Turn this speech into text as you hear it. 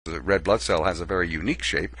The red blood cell has a very unique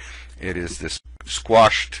shape. It is this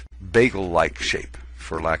squashed bagel-like shape,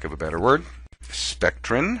 for lack of a better word.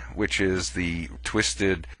 Spectrin, which is the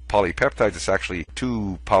twisted polypeptides. It's actually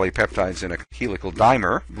two polypeptides in a helical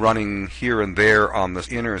dimer running here and there on the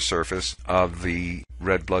inner surface of the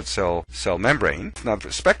red blood cell membrane. Now,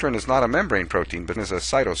 spectrin is not a membrane protein, but is a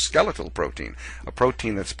cytoskeletal protein, a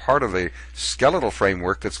protein that's part of the skeletal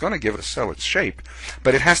framework that's going to give a cell its shape,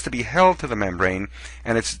 but it has to be held to the membrane,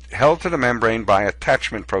 and it's held to the membrane by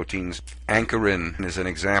attachment proteins. Ankyrin is an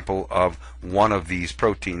example of one of these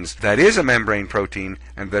proteins that is a membrane protein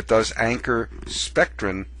and that does anchor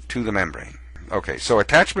spectrin to the membrane. Okay, so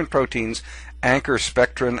attachment proteins anchor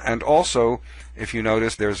spectrin, and also, if you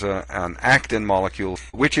notice, there's an actin molecule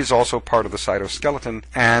which is also part of the cytoskeleton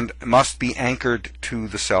and must be anchored to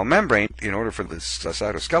the cell membrane. In order for this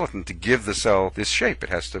cytoskeleton to give the cell this shape, it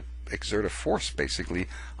has to exert a force basically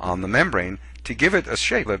on the membrane to give it a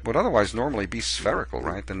shape that would otherwise normally be spherical,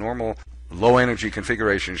 right? The normal low energy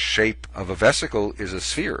configuration shape of a vesicle is a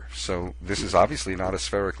sphere, so this is obviously not a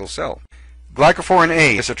spherical cell. Glycophorin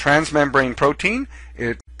A is a transmembrane protein.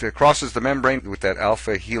 It crosses the membrane with that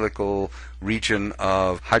alpha helical region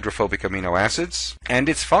of hydrophobic amino acids, and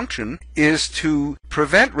its function is to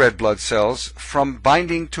prevent red blood cells from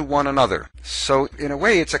binding to one another. So in a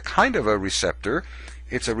way, it's a kind of a receptor.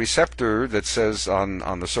 It's a receptor that says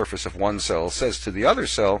on the surface of one cell, says to the other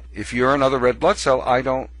cell, if you're another red blood cell, I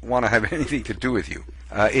don't want to have anything to do with you.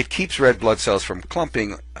 It keeps red blood cells from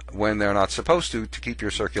clumping when they're not supposed to keep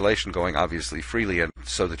your circulation going, obviously, freely, and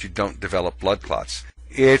so that you don't develop blood clots.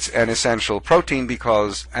 It's an essential protein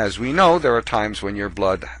because, as we know, there are times when your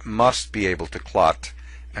blood must be able to clot,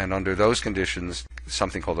 and under those conditions,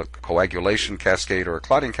 something called a coagulation cascade or a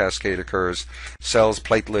clotting cascade occurs. Cells,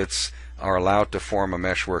 platelets, are allowed to form a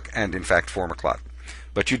meshwork and, in fact, form a clot.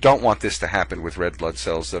 But you don't want this to happen with red blood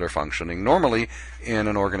cells that are functioning normally in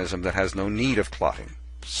an organism that has no need of clotting.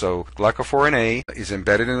 So glycophorin A is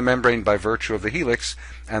embedded in the membrane by virtue of the helix,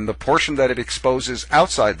 and the portion that it exposes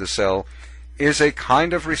outside the cell is a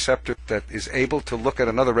kind of receptor that is able to look at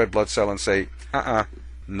another red blood cell and say,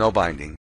 no binding.